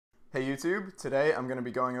Hey YouTube, today I'm going to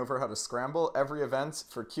be going over how to scramble every event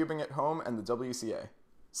for cubing at home and the WCA.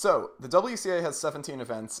 So, the WCA has 17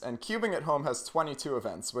 events, and cubing at home has 22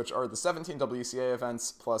 events, which are the 17 WCA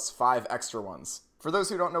events plus 5 extra ones. For those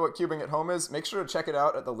who don't know what cubing at home is, make sure to check it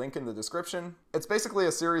out at the link in the description. It's basically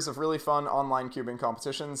a series of really fun online cubing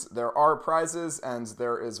competitions. There are prizes, and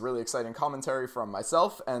there is really exciting commentary from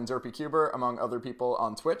myself and DGCubes, among other people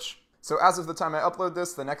on Twitch. So as of the time I upload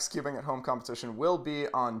this, the next Cubing at Home competition will be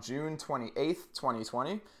on June 28th,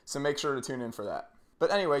 2020, so make sure to tune in for that. But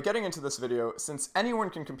anyway, getting into this video, since anyone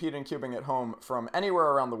can compete in cubing at home from anywhere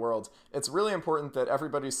around the world, it's really important that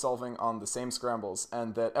everybody's solving on the same scrambles,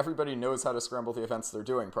 and that everybody knows how to scramble the events they're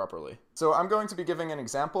doing properly. So I'm going to be giving an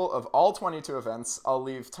example of all 22 events. I'll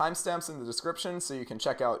leave timestamps in the description so you can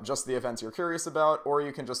check out just the events you're curious about, or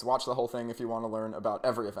you can just watch the whole thing if you want to learn about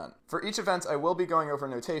every event. For each event, I will be going over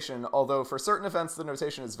notation, although for certain events the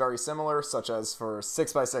notation is very similar, such as for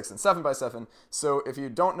 6x6 and 7x7, so if you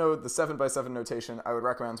don't know the 7x7 notation, I would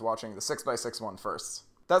recommend watching the 6x6 one first.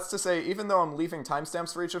 That's to say, even though I'm leaving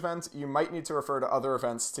timestamps for each event, you might need to refer to other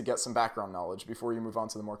events to get some background knowledge before you move on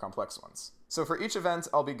to the more complex ones. So for each event,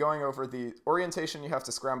 I'll be going over the orientation you have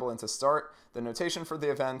to scramble in to start, the notation for the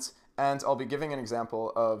event, and I'll be giving an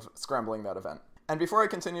example of scrambling that event. And before I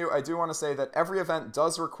continue, I do want to say that every event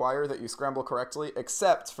does require that you scramble correctly,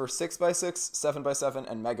 except for 6x6, 7x7,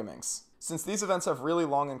 and Megaminx. Since these events have really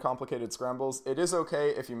long and complicated scrambles, it is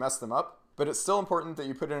okay if you mess them up, but it's still important that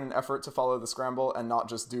you put in an effort to follow the scramble and not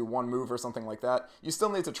just do one move or something like that. You still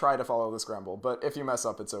need to try to follow the scramble, but if you mess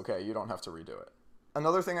up, it's okay. You don't have to redo it.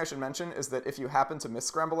 Another thing I should mention is that if you happen to miss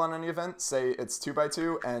scramble on any event, say it's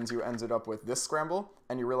 2x2 and you ended up with this scramble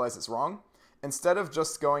and you realize it's wrong, instead of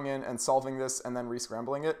just going in and solving this and then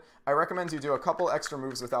re-scrambling it, I recommend you do a couple extra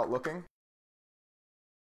moves without looking.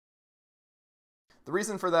 The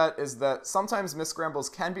reason for that is that sometimes mis-scrambles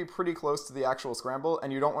can be pretty close to the actual scramble,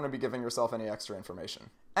 and you don't want to be giving yourself any extra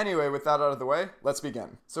information. Anyway, with that out of the way, let's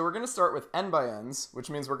begin. So we're going to start with n by n's,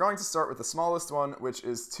 which means we're going to start with the smallest one, which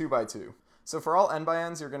is 2x2. So for all n by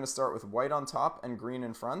n's, you're going to start with white on top and green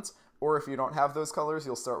in front, or if you don't have those colors,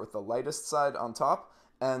 you'll start with the lightest side on top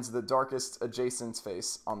and the darkest adjacent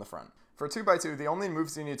face on the front. For 2x2, the only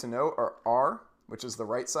moves you need to know are R, which is the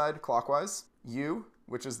right side clockwise, U,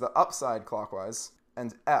 which is the up side clockwise,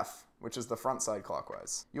 and F, which is the front side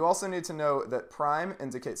clockwise. You also need to know that prime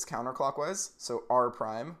indicates counterclockwise, so R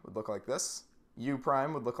prime would look like this, U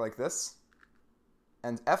prime would look like this,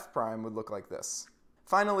 and F prime would look like this.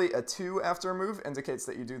 Finally, a 2 after a move indicates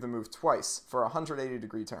that you do the move twice for a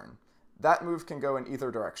 180-degree turn. That move can go in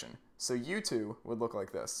either direction, so U2 would look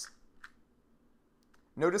like this.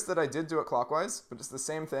 Notice that I did do it clockwise, but it's the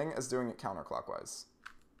same thing as doing it counterclockwise.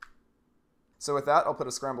 So with that, I'll put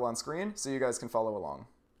a scramble on screen so you guys can follow along.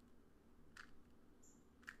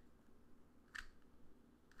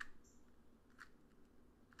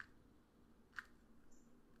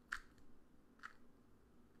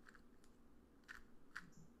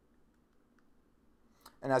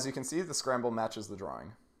 And as you can see, the scramble matches the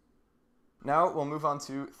drawing. Now we'll move on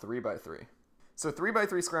to 3x3. So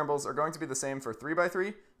 3x3 scrambles are going to be the same for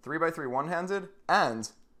 3x3, 3x3 one-handed,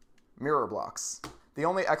 and mirror blocks. The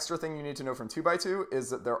only extra thing you need to know from 2x2 is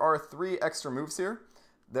that there are 3 extra moves here.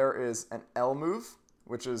 There is an L move,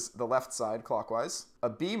 which is the left side clockwise, a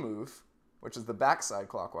B move, which is the back side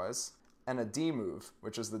clockwise, and a D move,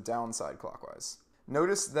 which is the down side clockwise.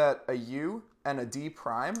 Notice that a U and a D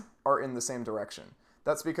prime are in the same direction.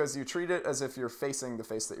 That's because you treat it as if you're facing the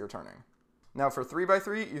face that you're turning. Now for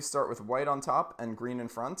 3x3, you start with white on top and green in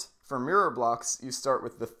front. For mirror blocks, you start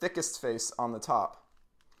with the thickest face on the top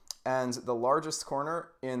and the largest corner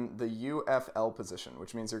in the UFL position,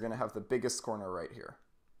 which means you're going to have the biggest corner right here.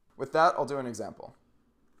 With that, I'll do an example.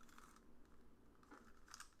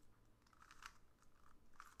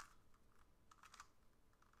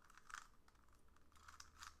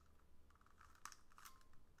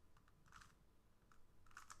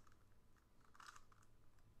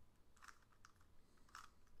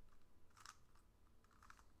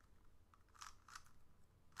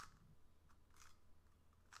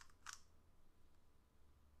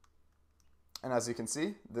 And as you can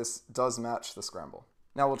see, this does match the scramble.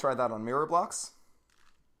 Now we'll try that on mirror blocks.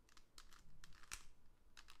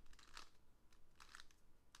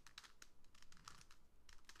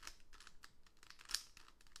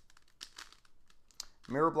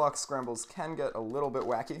 Mirror block scrambles can get a little bit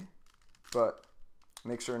wacky, but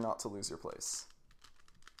make sure not to lose your place.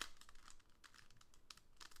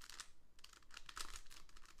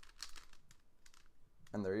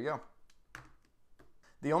 And there you go.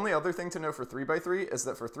 The only other thing to know for 3x3 is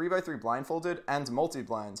that for 3x3 blindfolded and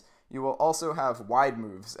multi-blind, you will also have wide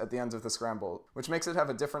moves at the end of the scramble, which makes it have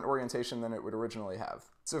a different orientation than it would originally have.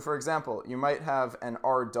 So for example, you might have an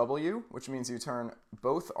RW, which means you turn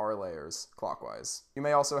both R layers clockwise. You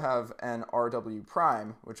may also have an RW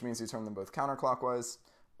prime, which means you turn them both counterclockwise,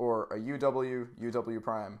 or a UW, UW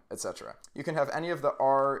prime, etc. You can have any of the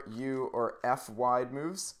R, U, or F wide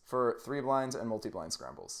moves for 3-blind and multi-blind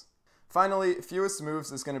scrambles. Finally, fewest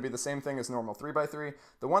moves is going to be the same thing as normal 3x3.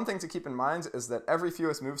 The one thing to keep in mind is that every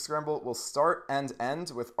fewest move scramble will start and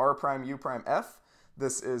end with R prime, U prime, F.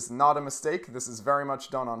 This is not a mistake. This is very much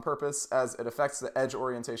done on purpose, as it affects the edge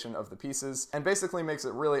orientation of the pieces and basically makes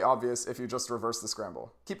it really obvious if you just reverse the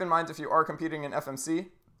scramble. Keep in mind, if you are competing in FMC,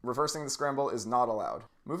 reversing the scramble is not allowed.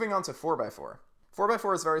 Moving on to 4x4.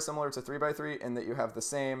 4x4 is very similar to 3x3 in that you have the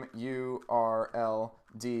same U, R, L,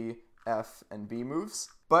 D, F, and B moves,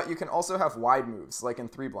 but you can also have wide moves, like in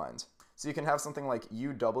 3-blind. So you can have something like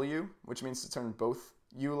UW, which means to turn both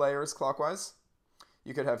U layers clockwise.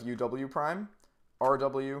 You could have UW prime,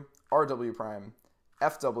 RW, RW prime,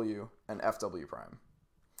 FW, and FW prime.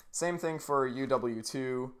 Same thing for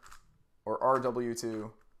UW2, or RW2,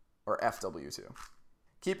 or FW2.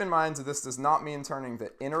 Keep in mind, this does not mean turning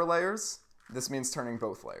the inner layers, this means turning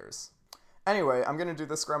both layers. Anyway, I'm going to do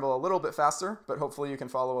this scramble a little bit faster, but hopefully you can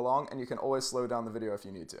follow along, and you can always slow down the video if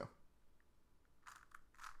you need to.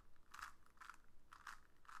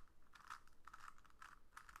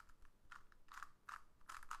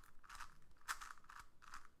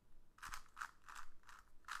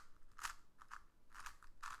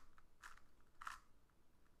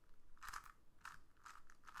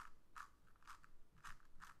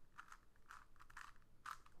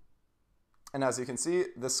 And as you can see,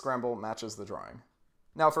 this scramble matches the drawing.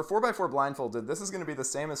 Now for 4x4 blindfolded, this is going to be the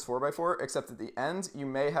same as 4x4, except at the end you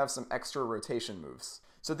may have some extra rotation moves.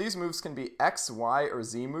 So these moves can be X, Y, or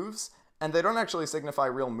Z moves, and they don't actually signify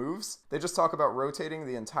real moves, they just talk about rotating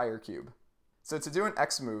the entire cube. So to do an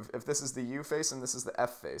X move, if this is the U face and this is the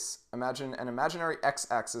F face, imagine an imaginary X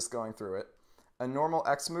axis going through it. A normal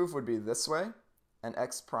X move would be this way, an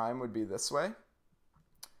X prime would be this way,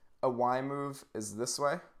 a Y move is this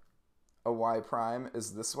way, a Y prime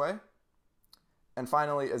is this way, and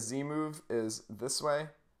finally a Z move is this way,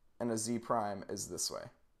 and a Z prime is this way.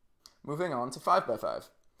 Moving on to 5x5.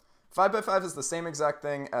 5x5 is the same exact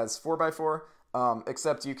thing as 4x4,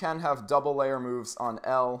 except you can have double layer moves on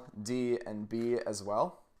L, D, and B as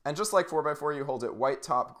well. And just like 4x4, you hold it white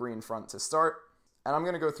top, green front to start, and I'm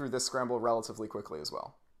going to go through this scramble relatively quickly as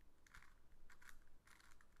well.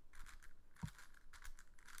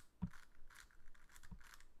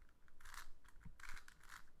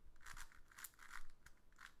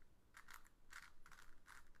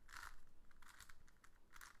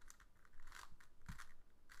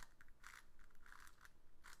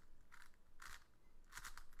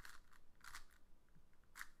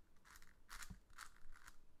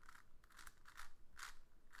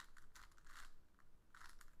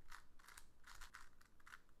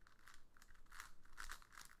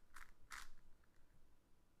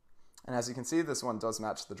 And as you can see, this one does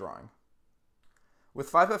match the drawing.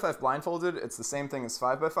 With 5x5 blindfolded, it's the same thing as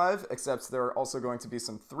 5x5, except there are also going to be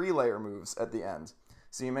some 3-layer moves at the end.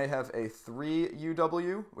 So you may have a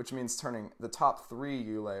 3UW, which means turning the top 3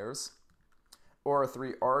 U layers, or a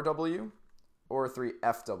 3RW, or a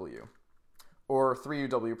 3FW, or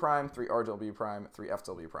 3UW prime, 3RW prime,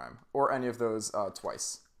 3FW prime, or any of those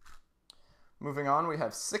twice. Moving on, we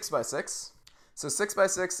have 6x6. So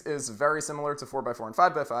 6x6 is very similar to 4x4 and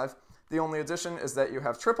 5x5. The only addition is that you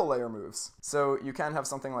have triple layer moves. So you can have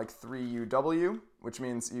something like 3UW, which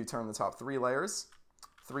means you turn the top 3 layers,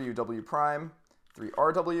 3UW prime,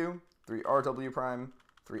 3RW, 3RW prime,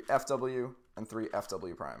 3FW, and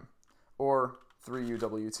 3FW prime, or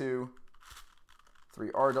 3UW2,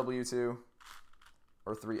 3RW2,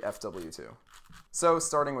 or 3FW2. So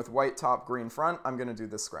starting with white top, green front, I'm going to do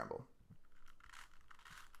this scramble.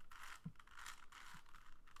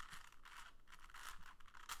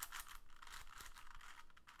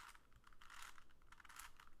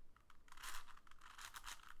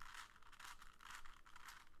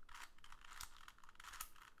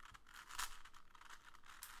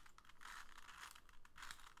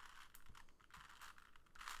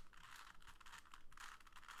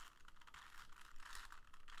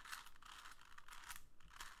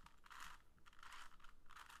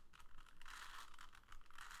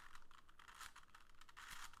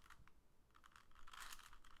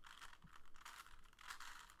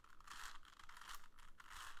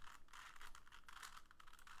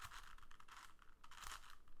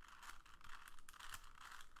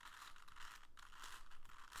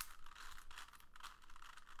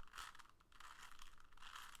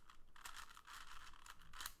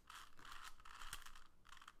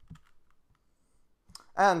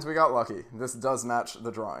 And we got lucky. This does match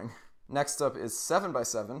the drawing. Next up is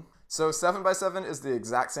 7x7. So 7x7 is the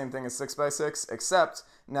exact same thing as 6x6, except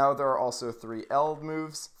now there are also 3 L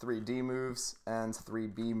moves, 3 D moves, and 3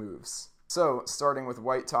 B moves. So starting with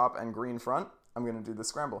white top and green front, I'm going to do the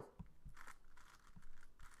scramble.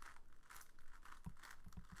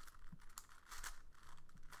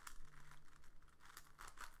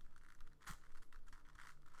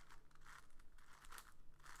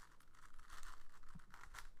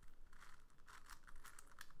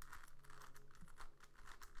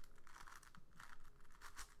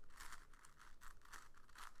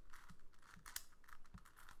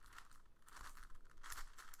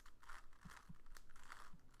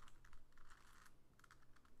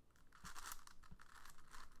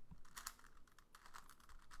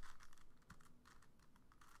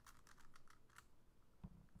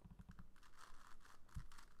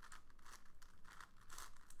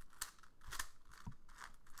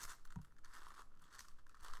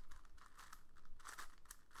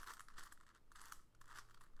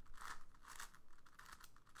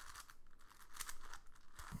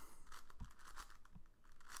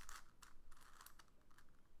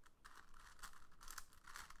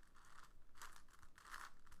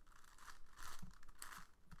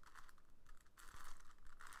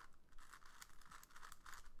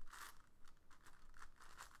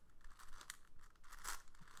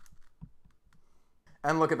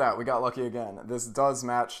 And look at that, we got lucky again. This does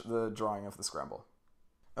match the drawing of the scramble.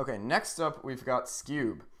 Okay, next up we've got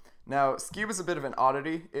Skewb. Now, Skewb is a bit of an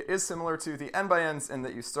oddity. It is similar to the n/n's in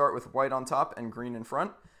that you start with white on top and green in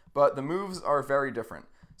front, but the moves are very different.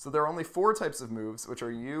 So there are only 4 types of moves, which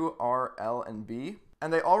are U, R, L, and B,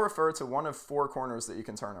 and they all refer to one of 4 corners that you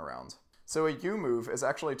can turn around. So a U move is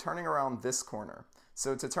actually turning around this corner.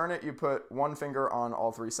 So to turn it, you put one finger on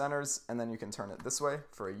all 3 centers, and then you can turn it this way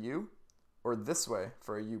for a U, or this way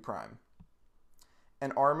for a U prime.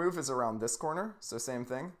 An R move is around this corner, so same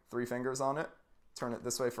thing, 3 fingers on it, turn it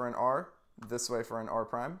this way for an R, this way for an R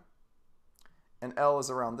prime. An L is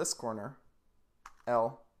around this corner,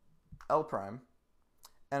 L, L prime.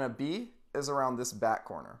 And a B is around this back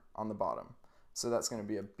corner on the bottom. So that's going to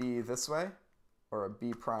be a B this way, or a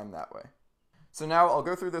B prime that way. So now I'll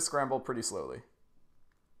go through this scramble pretty slowly.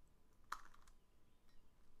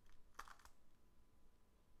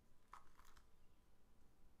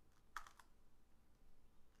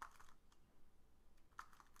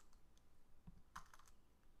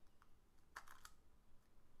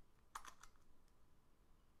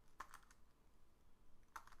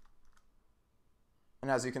 And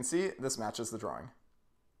as you can see, this matches the drawing.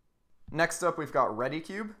 Next up, we've got Redi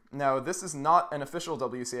Cube. Now, this is not an official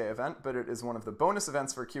WCA event, but it is one of the bonus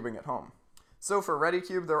events for cubing at home. So for Redi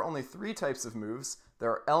Cube, there are only 3 types of moves. There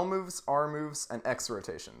are L moves, R moves, and X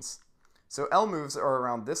rotations. So L moves are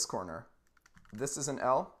around this corner. This is an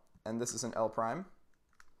L, and this is an L prime.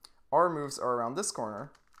 R moves are around this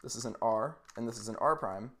corner. This is an R, and this is an R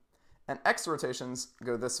prime. And X rotations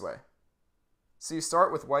go this way. So you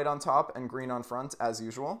start with white on top and green on front, as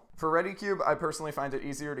usual. For Redi Cube, I personally find it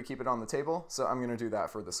easier to keep it on the table, so I'm going to do that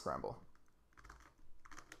for the scramble.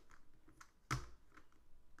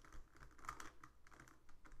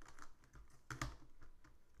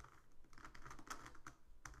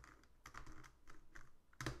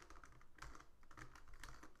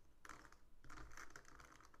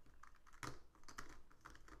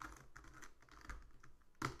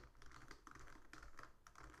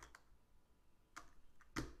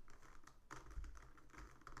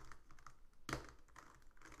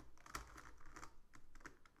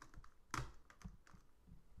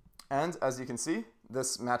 And as you can see,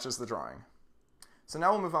 this matches the drawing. So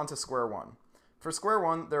now we'll move on to square 1. For square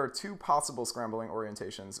 1, there are 2 possible scrambling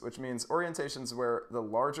orientations, which means orientations where the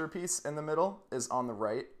larger piece in the middle is on the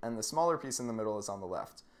right and the smaller piece in the middle is on the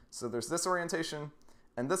left. So there's this orientation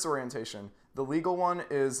and this orientation. The legal one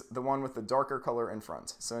is the one with the darker color in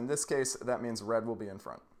front. So in this case, that means red will be in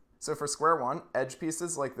front. So for square 1, edge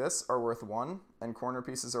pieces like this are worth 1 and corner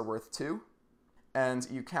pieces are worth 2. And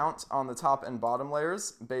you count on the top and bottom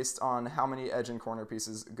layers based on how many edge and corner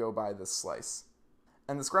pieces go by this slice.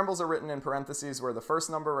 And the scrambles are written in parentheses where the first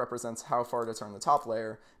number represents how far to turn the top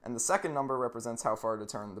layer, and the second number represents how far to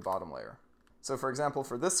turn the bottom layer. So for example,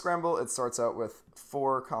 for this scramble, it starts out with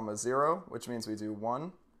 4, 0, which means we do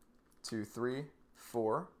 1, 2, 3,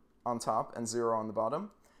 4 on top and 0 on the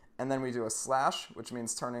bottom. And then we do a slash, which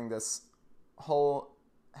means turning this whole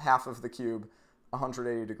half of the cube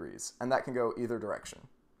 180 degrees, and that can go either direction.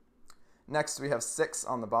 Next, we have 6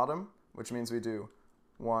 on the bottom, which means we do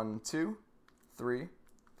 1, 2, 3,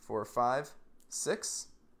 4, 5, 6,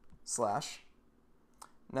 slash.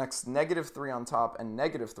 Next, -3 on top and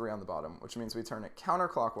 -3 on the bottom, which means we turn it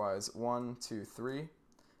counterclockwise 1, 2, 3,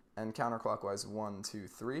 and counterclockwise 1, 2,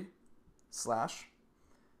 3, slash,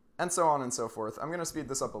 and so on and so forth. I'm going to speed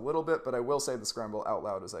this up a little bit, but I will say the scramble out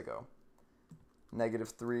loud as I go.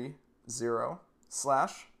 -3, 0,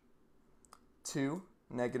 slash, 2,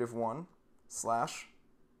 -1, slash,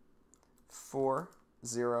 4,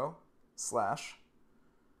 0, slash,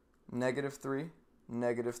 -3,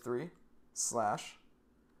 -3, slash,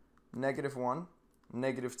 -1,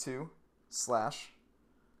 -2, slash,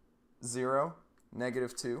 0,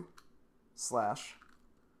 -2, slash,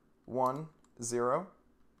 1, 0,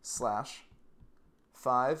 slash,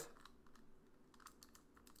 5,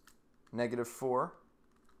 -4,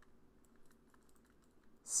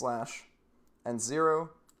 slash, and 0,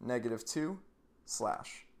 -2,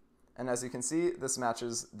 slash. And as you can see, this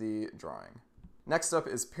matches the drawing. Next up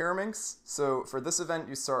is Pyraminx. So for this event,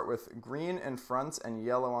 you start with green in front and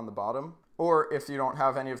yellow on the bottom. Or if you don't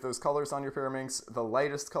have any of those colors on your Pyraminx, the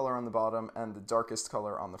lightest color on the bottom and the darkest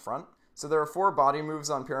color on the front. So there are 4 body moves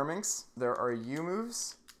on Pyraminx. There are U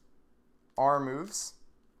moves, R moves,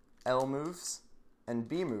 L moves, and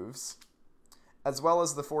B moves, as well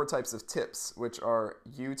as the 4 types of tips, which are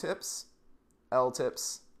U tips, L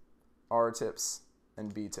tips, R tips,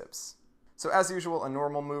 and B tips. So as usual, a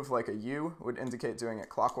normal move like a U would indicate doing it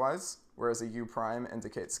clockwise, whereas a U prime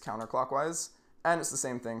indicates counterclockwise, and it's the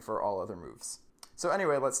same thing for all other moves. So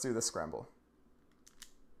anyway, let's do the scramble.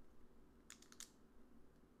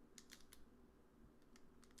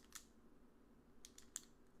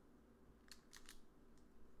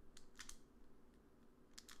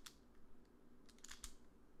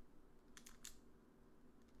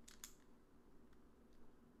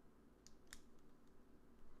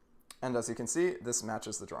 And as you can see, this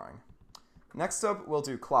matches the drawing. Next up, we'll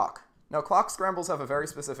do clock. Now, clock scrambles have a very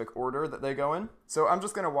specific order that they go in, so I'm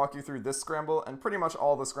just going to walk you through this scramble, and pretty much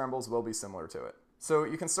all the scrambles will be similar to it. So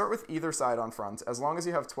you can start with either side on front, as long as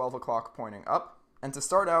you have 12 o'clock pointing up. And to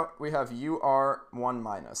start out, we have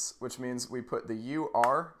UR1-, which means we put the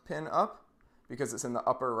UR pin up, because it's in the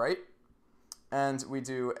upper right, and we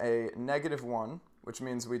do a -1, which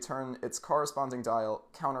means we turn its corresponding dial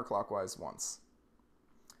counterclockwise once.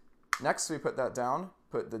 Next, we put that down,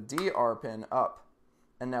 put the DR pin up,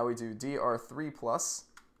 and now we do DR3+,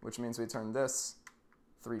 which means we turn this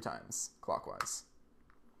 3 times clockwise.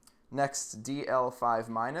 Next,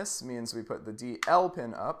 DL5- means we put the DL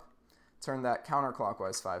pin up, turn that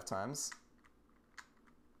counterclockwise 5 times.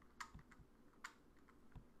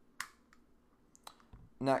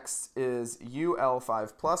 Next is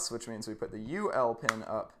UL5+, which means we put the UL pin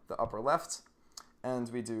up the upper left, and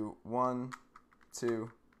we do 1,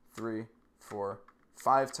 2, 3, 4,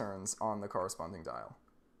 5 turns on the corresponding dial.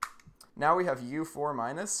 Now we have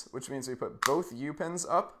U4-, which means we put both U pins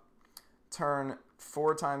up, turn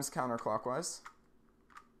 4 times counterclockwise.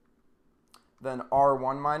 Then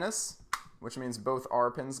R1-, which means both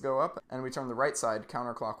R pins go up, and we turn the right side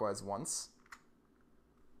counterclockwise once.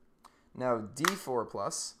 Now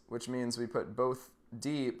D4+, which means we put both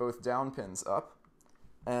down pins up,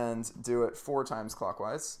 and do it 4 times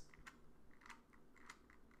clockwise.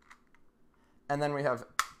 And then we have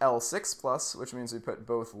L6+, which means we put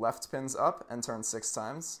both left pins up and turn 6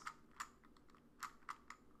 times.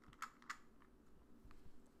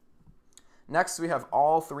 Next, we have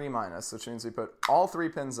all 3-, which means we put all 3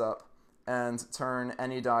 pins up and turn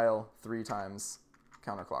any dial 3 times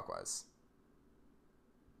counterclockwise.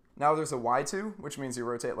 Now there's a Y2, which means you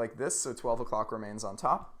rotate like this, so 12 o'clock remains on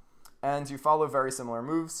top. And you follow very similar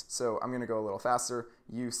moves, so I'm going to go a little faster.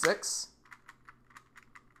 U6,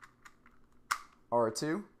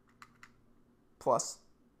 R2, plus,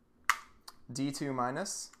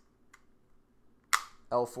 D2-,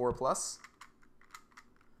 L4+,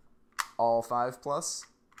 all 5+.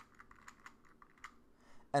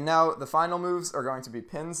 And now the final moves are going to be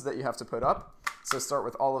pins that you have to put up. So start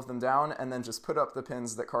with all of them down, and then just put up the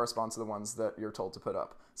pins that correspond to the ones that you're told to put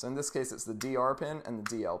up. So in this case, it's the DR pin and the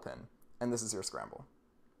DL pin. And this is your scramble.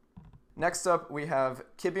 Next up, we have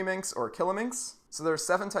Kibiminx or Kilominx. So there are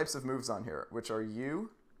 7 types of moves on here, which are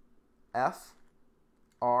U, F,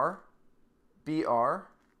 R, BR,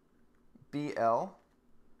 BL,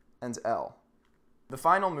 and L. The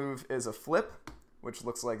final move is a flip, which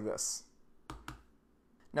looks like this.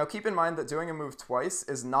 Now keep in mind that doing a move twice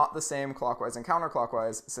is not the same clockwise and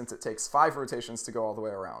counterclockwise, since it takes 5 rotations to go all the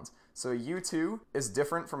way around. So a U2 is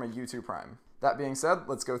different from a U2 prime. That being said,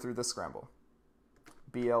 let's go through this scramble.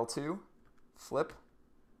 BL2, flip,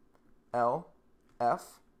 L,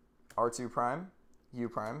 F, R2 prime, U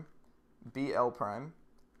prime, BL prime,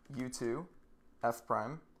 U2, F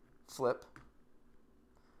prime, flip,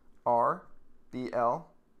 R, BL,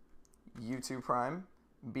 U2 prime,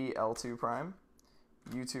 BL2 prime,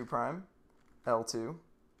 U2 prime, L2,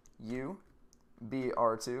 U,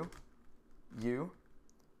 BR2, U,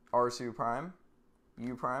 R2 prime,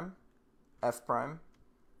 U prime, F prime,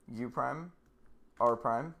 U prime, R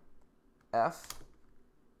prime, F,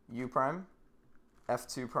 U prime,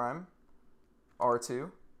 F2 prime,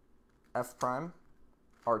 R2, F prime,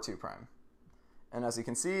 R2 prime. And as you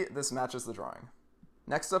can see, this matches the drawing.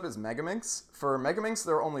 Next up is Megaminx. For Megaminx,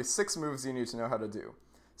 there are only 6 moves you need to know how to do.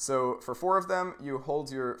 So for 4 of them, you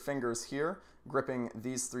hold your fingers here, gripping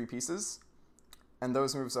these 3 pieces. And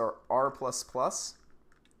those moves are R++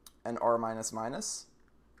 and R-.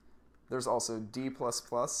 There's also D++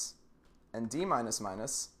 and D-.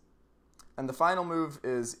 And the final move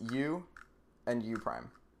is U and U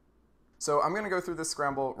prime. So I'm going to go through this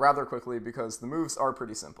scramble rather quickly because the moves are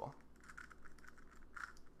pretty simple.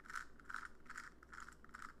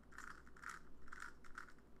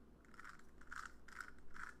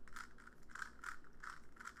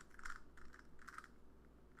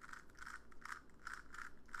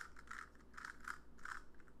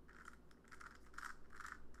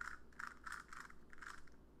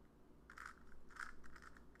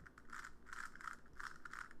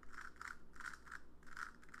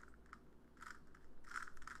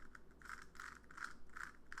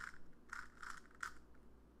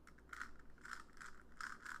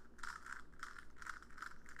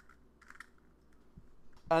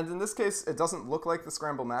 And in this case, it doesn't look like the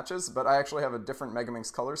scramble matches, but I actually have a different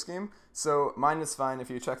Megaminx color scheme, so mine is fine if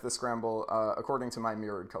you check the scramble according to my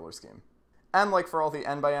mirrored color scheme. And like for all the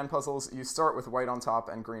N by N puzzles, you start with white on top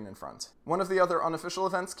and green in front. One of the other unofficial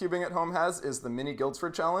events Cubing at Home has is the Mini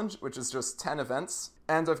Guildford Challenge, which is just 10 events.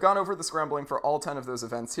 And I've gone over the scrambling for all 10 of those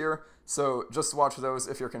events here, so just watch those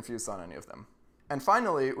if you're confused on any of them. And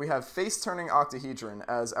finally, we have Face-Turning Octahedron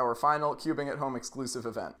as our final Cubing at Home exclusive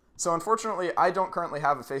event. So unfortunately, I don't currently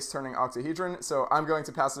have a face-turning octahedron, so I'm going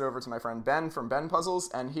to pass it over to my friend Ben from Ben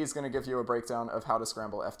Puzzles, and he's going to give you a breakdown of how to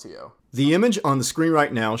scramble FTO. The image on the screen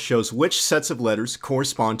right now shows which sets of letters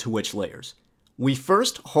correspond to which layers. We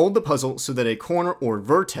first hold the puzzle so that a corner or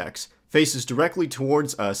vertex faces directly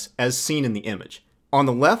towards us as seen in the image. On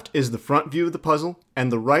the left is the front view of the puzzle,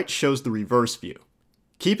 and the right shows the reverse view.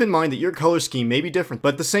 Keep in mind that your color scheme may be different,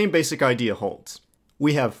 but the same basic idea holds.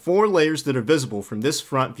 We have 4 layers that are visible from this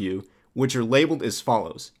front view, which are labeled as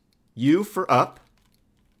follows: U for up,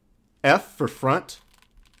 F for front,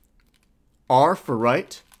 R for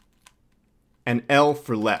right, and L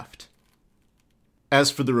for left. As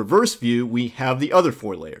for the reverse view, we have the other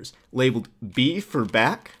 4 layers, labeled B for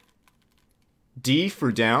back, D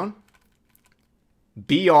for down,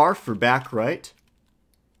 BR for back right,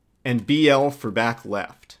 and BL for back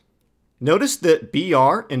left. Notice that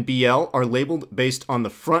BR and BL are labeled based on the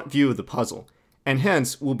front view of the puzzle, and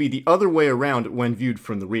hence will be the other way around when viewed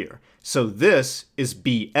from the rear. So this is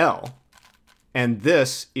BL, and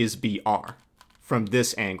this is BR, from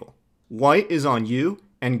this angle. White is on U,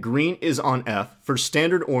 and green is on F for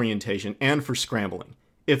standard orientation and for scrambling.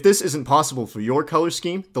 If this isn't possible for your color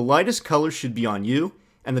scheme, the lightest color should be on U,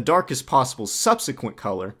 and the darkest possible subsequent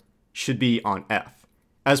color should be on F,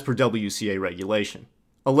 as per WCA regulation.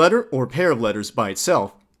 A letter or pair of letters by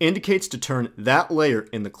itself indicates to turn that layer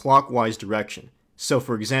in the clockwise direction. So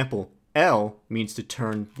for example, L means to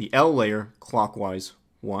turn the L layer clockwise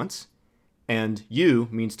once, and U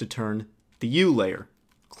means to turn the U layer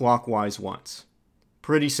clockwise once.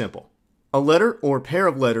 Pretty simple. A letter or pair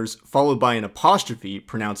of letters followed by an apostrophe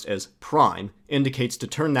pronounced as prime indicates to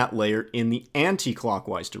turn that layer in the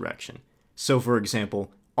anti-clockwise direction. So for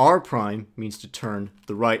example, R prime means to turn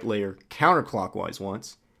the right layer counterclockwise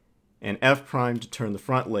once, and F prime to turn the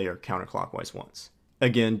front layer counterclockwise once.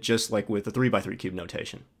 Again, just like with the 3x3 cube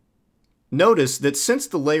notation. Notice that since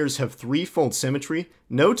the layers have 3-fold symmetry,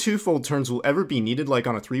 no 2-fold turns will ever be needed like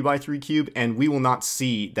on a 3x3 cube, and we will not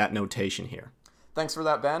see that notation here. Thanks for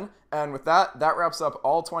that, Ben. And with that, that wraps up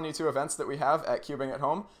all 22 events that we have at Cubing at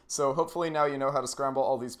Home. So hopefully now you know how to scramble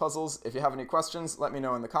all these puzzles. If you have any questions, let me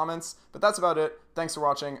know in the comments. But that's about it. Thanks for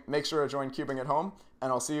watching. Make sure to join Cubing at Home,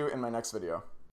 and I'll see you in my next video.